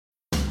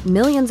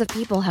Millions of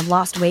people have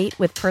lost weight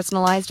with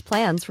personalized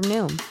plans from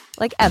Noom.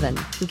 Like Evan,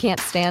 who can't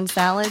stand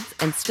salads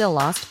and still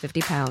lost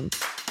 50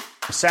 pounds.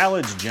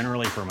 Salads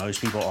generally for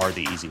most people are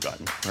the easy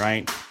button,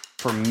 right?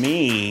 For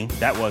me,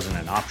 that wasn't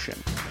an option.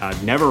 I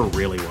never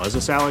really was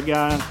a salad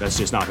guy. That's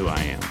just not who I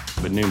am.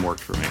 But Noom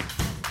worked for me.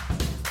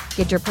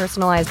 Get your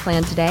personalized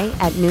plan today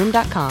at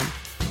Noom.com.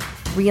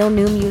 Real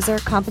Noom user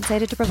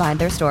compensated to provide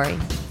their story.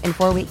 In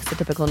 4 weeks, the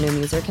typical Noom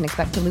user can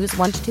expect to lose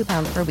 1 to 2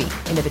 pounds per week.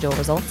 Individual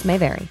results may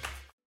vary.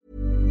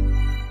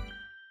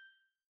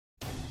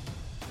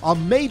 A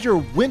major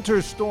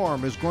winter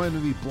storm is going to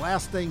be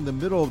blasting the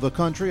middle of the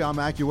country. I'm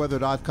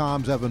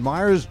AccuWeather.com's Evan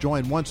Myers,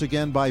 joined once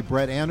again by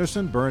Brett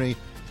Anderson. Bernie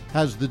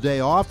has the day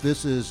off.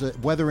 This is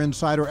Weather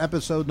Insider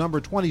episode number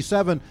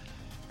 27.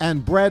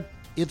 And Brett,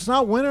 it's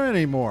not winter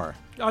anymore.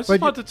 I was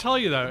about to tell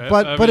you that.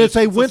 But it's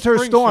a winter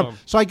storm.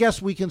 So I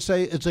guess we can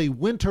say it's a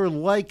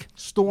winter-like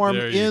storm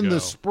in the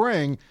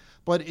spring,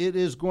 but it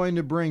is going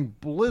to bring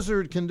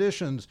blizzard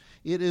conditions.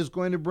 It is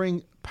going to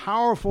bring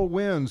powerful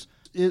winds.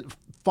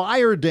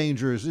 Fire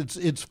dangers.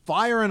 It's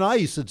fire and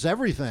ice. It's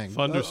everything.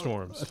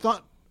 Thunderstorms.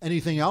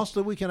 Anything else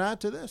that we can add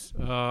to this?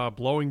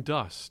 Blowing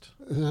dust.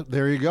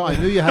 There you go. I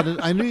knew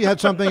you had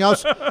something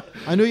else.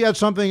 I knew you had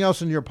something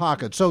else in your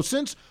pocket. So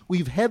since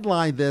we've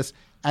headlined this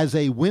as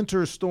a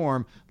winter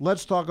storm,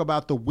 let's talk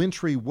about the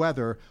wintry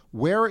weather.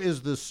 Where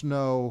is the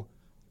snow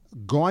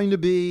going to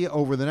be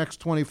over the next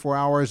 24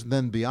 hours, and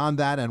then beyond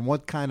that, and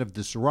what kind of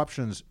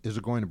disruptions is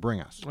it going to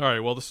bring us? All right,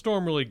 well, the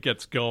storm really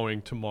gets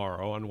going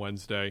tomorrow on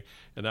Wednesday,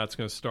 and that's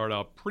going to start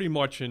out pretty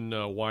much in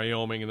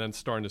Wyoming and then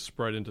starting to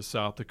spread into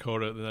South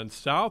Dakota and then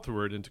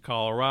southward into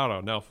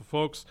Colorado. Now, for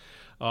folks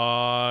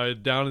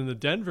down in the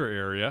Denver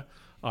area,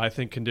 I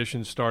think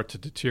conditions start to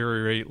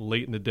deteriorate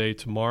late in the day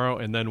tomorrow,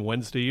 and then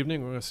Wednesday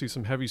evening we're going to see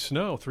some heavy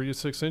snow, 3 to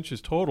 6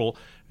 inches total,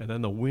 and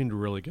then the wind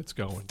really gets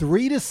going.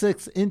 3 to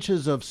 6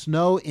 inches of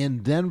snow in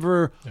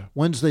Denver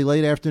Wednesday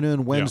late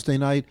afternoon, Wednesday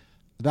night.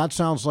 That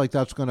sounds like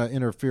that's going to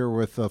interfere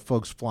with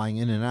folks flying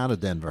in and out of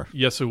Denver.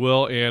 Yes, it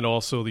will, and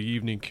also the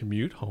evening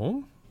commute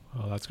home.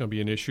 That's going to be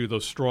an issue.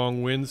 Those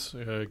strong winds,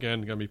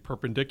 again, going to be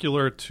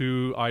perpendicular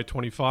to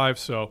I-25,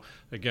 so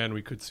again,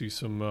 we could see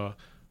some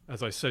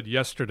as I said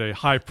yesterday,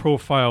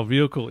 high-profile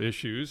vehicle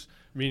issues,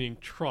 meaning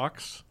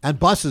trucks. And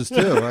buses,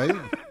 too, right?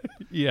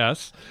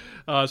 Yes.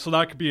 So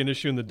that could be an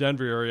issue in the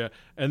Denver area.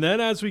 And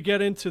then as we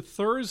get into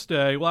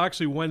Thursday, well,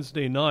 actually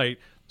Wednesday night,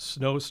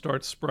 snow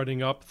starts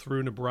spreading up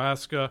through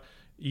Nebraska,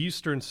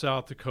 eastern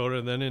South Dakota,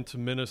 and then into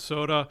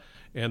Minnesota,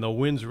 and the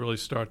winds really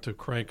start to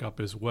crank up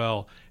as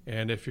well.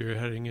 And if you're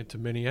heading into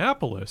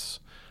Minneapolis,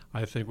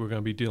 I think we're going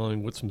to be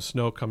dealing with some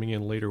snow coming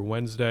in later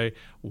Wednesday.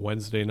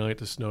 Wednesday night,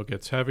 the snow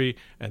gets heavy,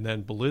 and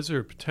then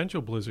potential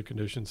blizzard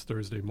conditions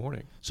Thursday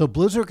morning. So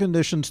blizzard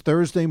conditions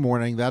Thursday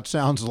morning, that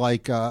sounds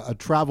like a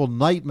travel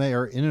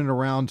nightmare in and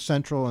around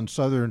central and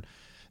southern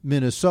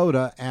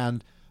Minnesota.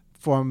 And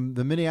from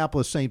the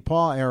Minneapolis-St.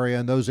 Paul area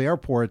and those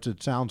airports,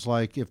 it sounds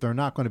like if they're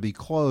not going to be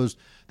closed,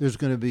 there's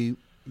going to be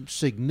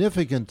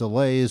significant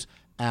delays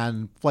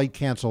and flight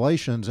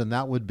cancellations, and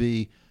that would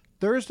be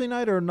Thursday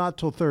night or not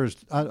till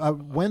Thursday?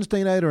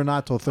 Wednesday night or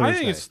not till Thursday? I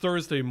think it's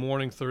Thursday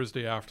morning,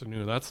 Thursday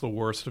afternoon. That's the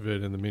worst of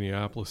it in the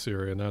Minneapolis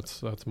area, and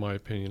that's my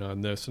opinion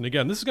on this. And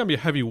again, this is going to be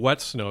a heavy wet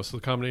snow, so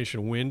the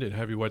combination of wind and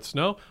heavy wet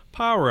snow,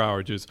 power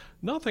outages.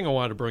 Nothing I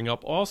wanted to bring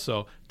up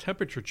also,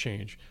 temperature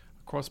change.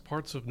 Across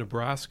parts of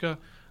Nebraska,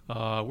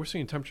 we're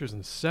seeing temperatures in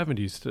the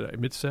 70s today,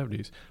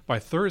 mid-70s. By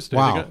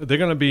Thursday, they're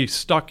going to be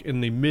stuck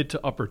in the mid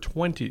to upper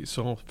 20s,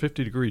 so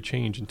 50-degree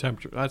change in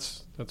temperature.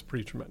 That's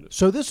pretty tremendous.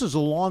 So this is a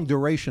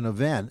long-duration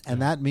event,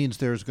 and that means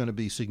there's going to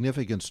be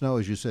significant snow,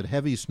 as you said,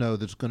 heavy snow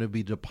that's going to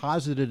be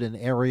deposited in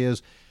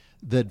areas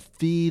that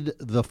feed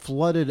the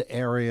flooded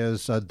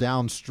areas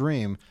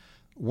downstream.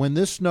 When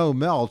this snow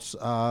melts,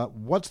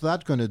 what's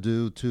that going to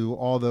do to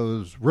all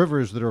those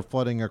rivers that are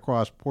flooding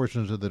across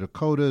portions of the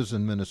Dakotas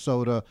and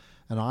Minnesota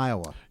and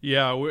Iowa?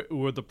 Yeah,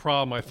 with the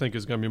problem, I think,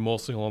 is going to be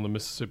mostly along the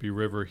Mississippi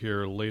River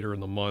here later in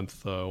the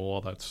month,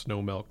 all that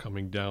snow melt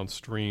coming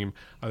downstream.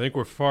 I think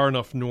we're far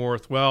enough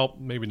north, well,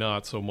 maybe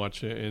not so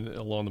much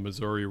along the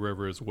Missouri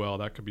River as well.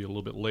 That could be a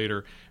little bit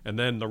later. And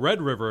then the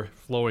Red River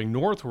flowing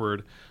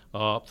northward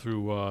up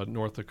through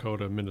North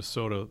Dakota,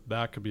 Minnesota,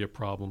 that could be a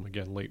problem,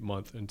 again, late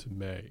month into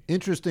May.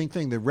 Interesting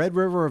thing, the Red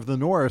River of the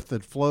North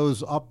that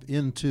flows up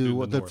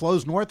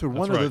flows northward,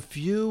 one of the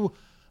few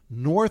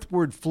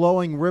northward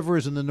flowing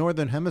rivers in the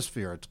northern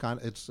hemisphere. It's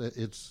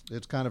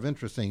kind of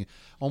interesting.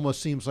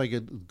 Almost seems like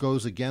it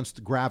goes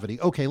against gravity.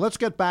 Okay, let's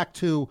get back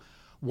to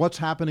what's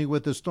happening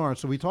with the storm.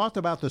 So we talked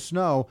about the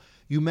snow.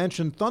 You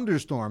mentioned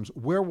thunderstorms.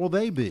 Where will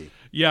they be?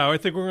 Yeah, I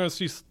think we're going to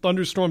see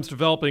thunderstorms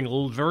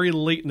developing very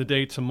late in the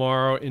day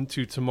tomorrow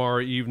into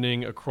tomorrow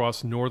evening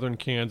across northern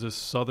Kansas,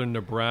 southern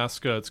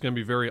Nebraska. It's going to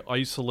be very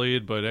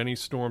isolated, but any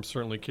storm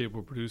certainly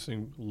capable of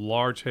producing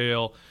large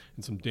hail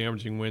and some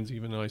damaging winds,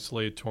 even an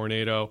isolated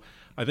tornado.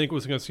 I think we're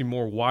going to see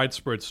more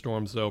widespread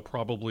storms, though,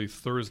 probably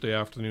Thursday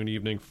afternoon,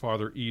 evening,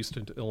 farther east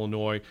into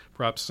Illinois,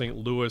 perhaps St.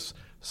 Louis,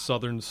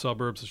 southern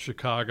suburbs of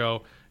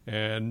Chicago,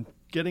 and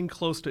getting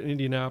close to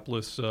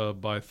Indianapolis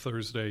by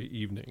Thursday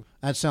evening.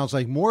 That sounds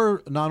like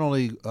more not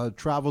only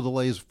travel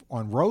delays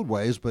on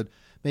roadways, but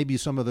maybe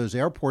some of those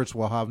airports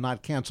will have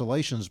not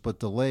cancellations, but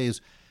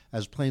delays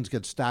as planes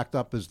get stacked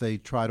up as they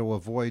try to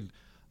avoid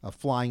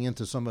flying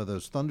into some of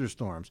those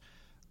thunderstorms.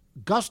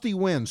 Gusty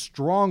winds,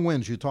 strong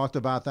winds, you talked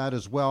about that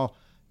as well.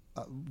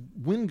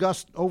 Wind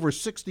gusts over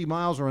 60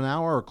 miles an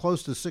hour or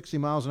close to 60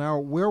 miles an hour.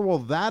 Where will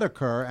that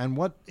occur, and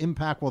what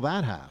impact will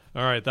that have?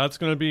 All right, that's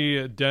going to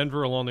be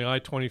Denver along the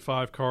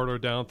I-25 corridor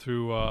down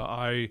through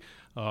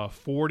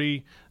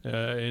I-40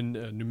 in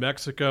New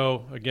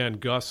Mexico. Again,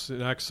 gusts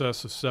in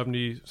excess of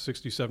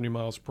 60, 70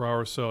 miles per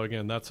hour. So,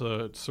 again, that's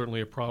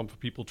certainly a problem for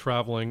people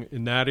traveling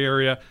in that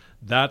area.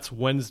 That's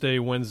Wednesday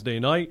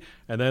night.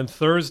 And then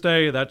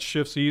Thursday, that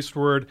shifts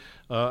eastward,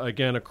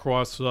 again,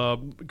 across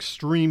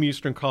extreme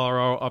eastern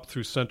Colorado up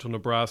through central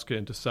Nebraska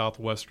into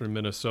southwestern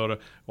Minnesota.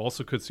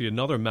 Also could see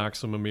another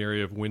maximum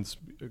area of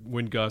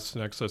wind gusts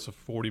in excess of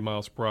 40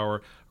 miles per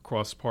hour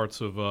across parts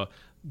of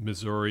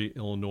Missouri,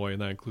 Illinois,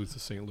 and that includes the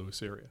St.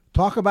 Louis area.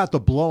 Talk about the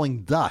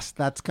blowing dust.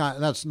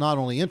 That's not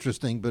only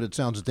interesting, but it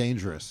sounds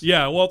dangerous.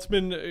 Yeah, well, it's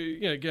been,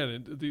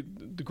 again,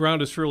 the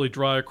ground is fairly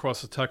dry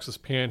across the Texas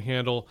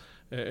Panhandle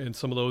and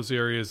some of those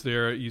areas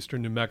there,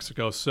 eastern New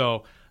Mexico.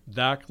 So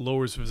that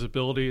lowers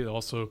visibility. It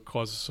also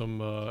causes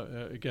some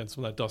of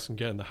that dust can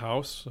get in the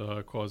house,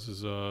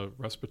 causes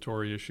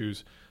respiratory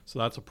issues. So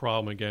that's a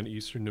problem, again,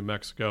 eastern New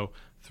Mexico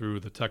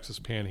through the Texas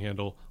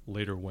Panhandle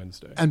later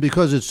Wednesday. And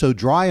because it's so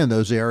dry in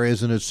those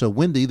areas and it's so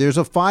windy, there's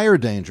a fire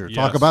danger. Yes.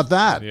 Talk about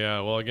that. Yeah,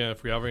 well, again,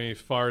 if we have any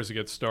fires that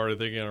get started,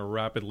 they're going to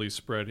rapidly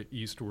spread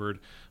eastward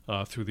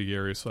through the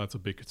area. So that's a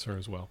big concern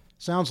as well.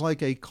 Sounds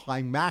like a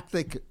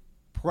climactic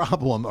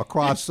problem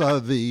across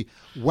the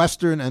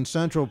western and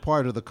central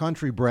part of the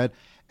country, Brett,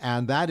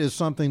 and that is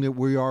something that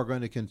we are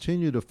going to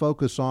continue to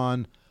focus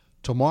on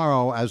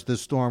tomorrow as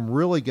this storm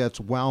really gets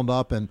wound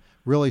up and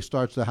really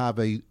starts to have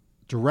a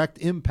direct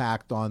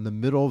impact on the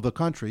middle of the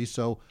country.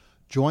 So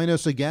join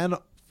us again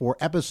for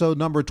episode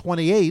number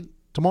 28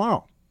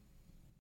 tomorrow.